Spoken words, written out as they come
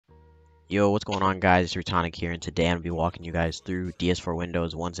Yo, what's going on, guys? It's Retonic here, and today I'm going to be walking you guys through DS4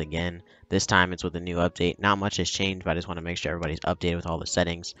 Windows once again. This time it's with a new update. Not much has changed, but I just want to make sure everybody's updated with all the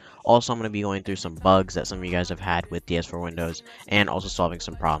settings. Also, I'm going to be going through some bugs that some of you guys have had with DS4 Windows, and also solving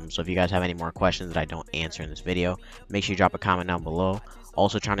some problems. So if you guys have any more questions that I don't answer in this video, make sure you drop a comment down below.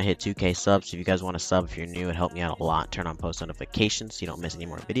 Also trying to hit 2K subs. So if you guys want to sub, if you're new, it helped me out a lot. Turn on post notifications so you don't miss any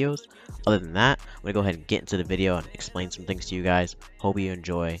more videos. Other than that, I'm going to go ahead and get into the video and explain some things to you guys. Hope you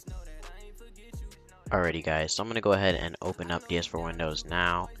enjoy. Alrighty guys, so I'm going to go ahead and open up DS4 Windows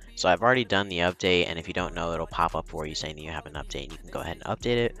now. So I've already done the update, and if you don't know, it'll pop up for you saying that you have an update, and you can go ahead and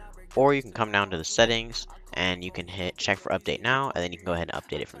update it. Or you can come down to the settings, and you can hit check for update now, and then you can go ahead and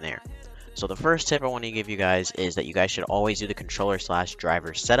update it from there. So the first tip I want to give you guys is that you guys should always do the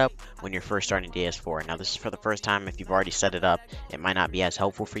controller/driver setup when you're first starting DS4. Now this is for the first time. If you've already set it up, it might not be as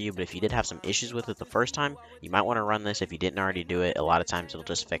helpful for you, but if you did have some issues with it the first time, you might want to run this. If you didn't already do it, a lot of times it'll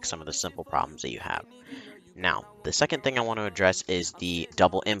just fix some of the simple problems that you have. Now, the second thing I want to address is the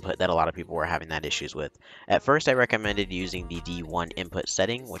double input that a lot of people were having that issues with. At first, I recommended using the D1 input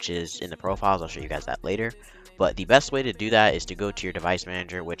setting, which is in the profiles. I'll show you guys that later. But the best way to do that is to go to your device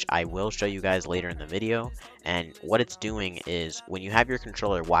manager, which I will show you guys later in the video. And what it's doing is when you have your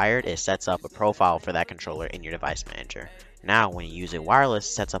controller wired, it sets up a profile for that controller in your device manager. Now, when you use it wireless,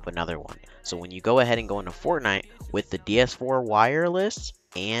 it sets up another one. So when you go ahead and go into Fortnite with the DS4 wireless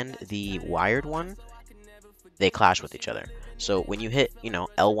and the wired one, they clash with each other. So when you hit,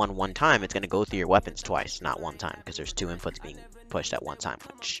 L1 one time, it's going to go through your weapons twice, not one time, because there's two inputs being pushed at one time,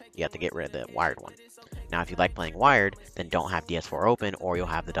 which you have to get rid of the wired one. Now, if you like playing wired, then don't have DS4 open, or you'll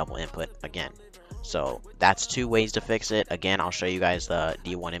have the double input again. So that's two ways to fix it. Again, I'll show you guys the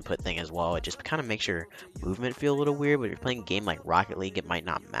D1 input thing as well. It just kind of makes your movement feel a little weird, but if you're playing a game like Rocket League, it might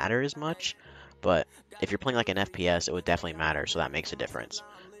not matter as much. But if you're playing like an FPS, it would definitely matter, so that makes a difference.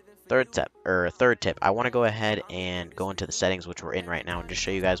 Third tip, I want to go ahead and go into the settings which we're in right now and just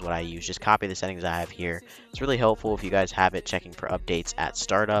show you guys what I use. Just copy the settings I have here. It's really helpful if you guys have it checking for updates at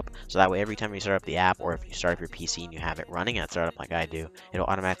startup, so that way every time you start up the app, or if you start up your PC and you have it running at startup like I do, it'll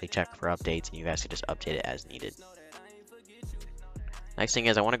automatically check for updates and you guys can just update it as needed. Next thing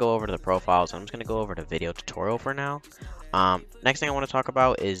is I want to go over to the profiles. I'm just going to go over to video tutorial for now. Next thing I want to talk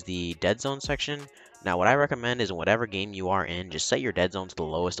about is the dead zone section. Now, what I recommend is in whatever game you are in, just set your dead zone to the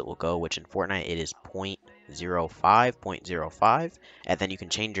lowest it will go, which in Fortnite it is 0.05, and then you can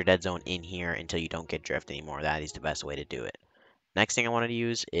change your dead zone in here until you don't get drift anymore. That is the best way to do it. Next thing I wanted to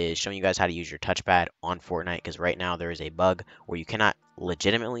use is showing you guys how to use your touchpad on Fortnite, because right now there is a bug where you cannot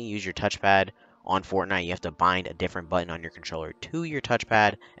legitimately use your touchpad on Fortnite. You have to bind a different button on your controller to your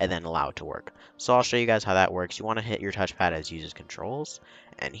touchpad and then allow it to work. So I'll show you guys how that works. You want to hit your touchpad as uses controls,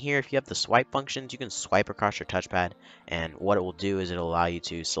 and here if you have the swipe functions, you can swipe across your touchpad, and what it will do is it'll allow you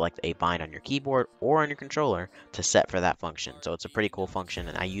to select a bind on your keyboard or on your controller to set for that function. So it's a pretty cool function,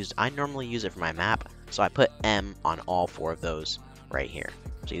 and I normally use it for my map, so I put M on all four of those right here.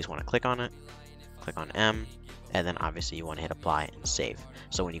 So you just want to click on it, click on M, and then obviously you want to hit apply and save.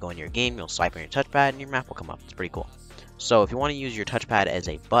 So when you go into your game, you'll swipe on your touchpad and your map will come up. It's pretty cool. So if you want to use your touchpad as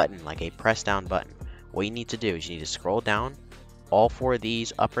a button, like a press down button, what you need to do is you need to scroll down all four of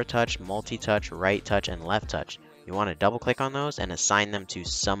these: upper touch, multi-touch, right touch, and left touch. You want to double click on those and assign them to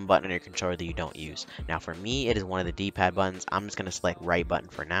some button on your controller that you don't use. Now for me, it is one of the D-pad buttons. I'm just going to select right button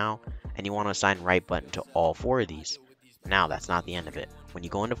for now, and you want to assign right button to all four of these. Now, that's not the end of it. When you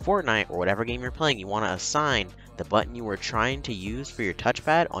go into Fortnite or whatever game you're playing, you want to assign the button you were trying to use for your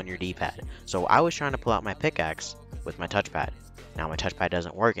touchpad on your D-pad. So I was trying to pull out my pickaxe with my touchpad. Now my touchpad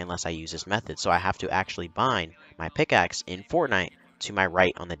doesn't work unless I use this method, so I have to actually bind my pickaxe in Fortnite to my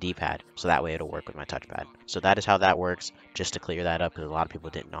right on the D-pad, so that way it'll work with my touchpad. So that is how that works, just to clear that up, because a lot of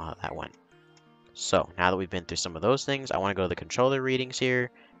people didn't know how that went. So now that we've been through some of those things, I want to go to the controller readings here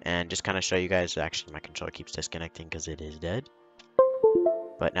and just kind of show you guys. Actually, my controller keeps disconnecting because it is dead.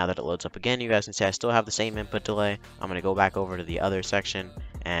 But now that it loads up again, you guys can see I still have the same input delay. I'm going to go back over to the other section,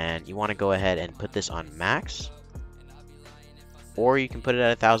 and you want to go ahead and put this on max, or you can put it at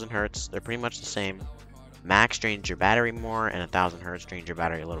 1000 hertz. They're pretty much the same. Max drains your battery more, and 1000 hertz drains your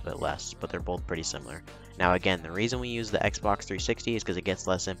battery a little bit less, but they're both pretty similar. Now again, the reason we use the Xbox 360 is because it gets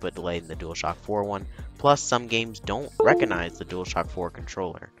less input delay than the DualShock 4 one, plus some games don't recognize the DualShock 4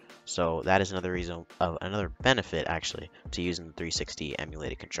 controller. So that is another reason, another benefit actually, to using the 360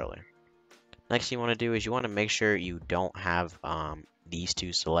 emulated controller. Next thing you want to do is you want to make sure you don't have these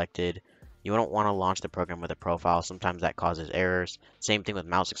two selected. You don't want to launch the program with a profile. Sometimes that causes errors. Same thing with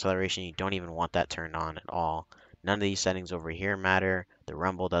mouse acceleration. You don't even want that turned on at all. None of these settings over here matter. The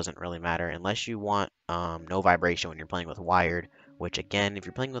rumble doesn't really matter unless you want no vibration when you're playing with wired, which again, if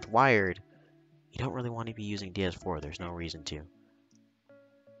you're playing with wired, you don't really want to be using DS4. There's no reason to.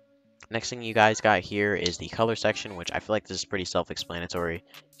 Next thing you guys got here is the color section, which I feel like this is pretty self-explanatory.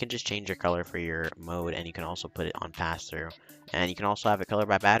 You can just change your color for your mode, and you can also put it on pass-through. And you can also have it color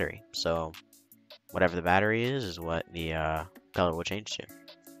by battery. So whatever the battery is what the color will change to.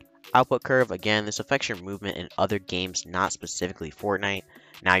 Output curve, again, this affects your movement in other games, not specifically Fortnite.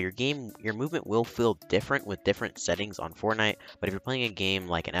 Now, your movement will feel different with different settings on Fortnite, but if you're playing a game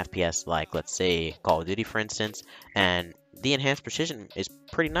like an FPS, like, let's say, Call of Duty, for instance, and the enhanced precision is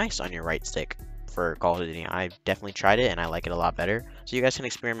pretty nice on your right stick for Call of Duty. I definitely tried it, and I like it a lot better. So you guys can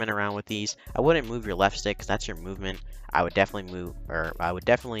experiment around with these. I wouldn't move your left stick, because that's your movement. I would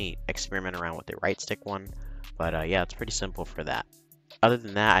definitely experiment around with the right stick one, but yeah, it's pretty simple for that. Other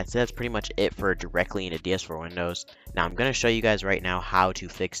than that, I'd say that's pretty much it for directly into DS4 Windows. Now, I'm going to show you guys right now how to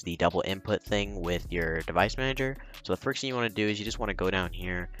fix the double input thing with your device manager. So the first thing you want to do is you just want to go down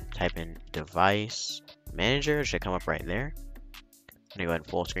here, type in device manager. It should come up right there. I'm going to go ahead and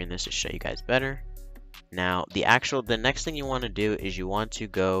full screen this to show you guys better. Now, the next thing you want to do is you want to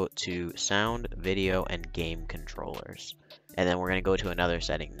go to sound, video, and game controllers. And then we're going to go to another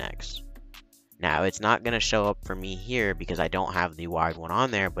setting next. Now, it's not going to show up for me here because I don't have the wired one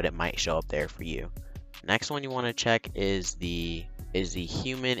on there, but it might show up there for you. Next one you want to check is the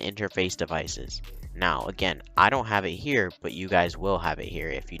human interface devices. Now, again, I don't have it here, but you guys will have it here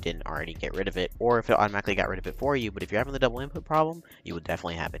if you didn't already get rid of it, or if it automatically got rid of it for you. But if you're having the double input problem, you would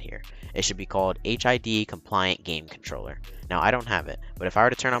definitely have it here. It should be called HID Compliant Game Controller. Now, I don't have it, but if I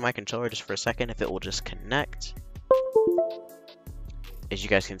were to turn on my controller just for a second, if it will just connect, as you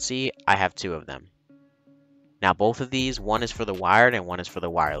guys can see, I have two of them. Now, both of these, one is for the wired and one is for the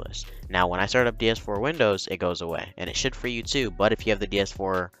wireless. Now, when I start up DS4 Windows, it goes away, and it should for you too. But if you have the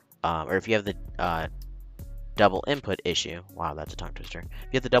DS4, or if you have the double input issue, wow, that's a tongue twister. If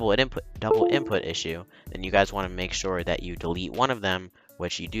you have the double input issue, then you guys want to make sure that you delete one of them,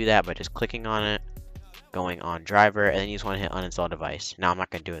 which you do that by just clicking on it, going on driver, and then you just want to hit uninstall device. Now, I'm not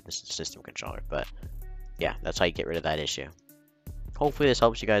going to do it. This is a system controller, but yeah, that's how you get rid of that issue. Hopefully this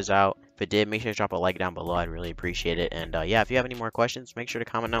helps you guys out. If it did, make sure to drop a like down below. I'd really appreciate it. And yeah, if you have any more questions, make sure to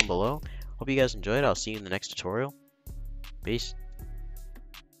comment down below. Hope you guys enjoyed. I'll see you in the next tutorial. Peace.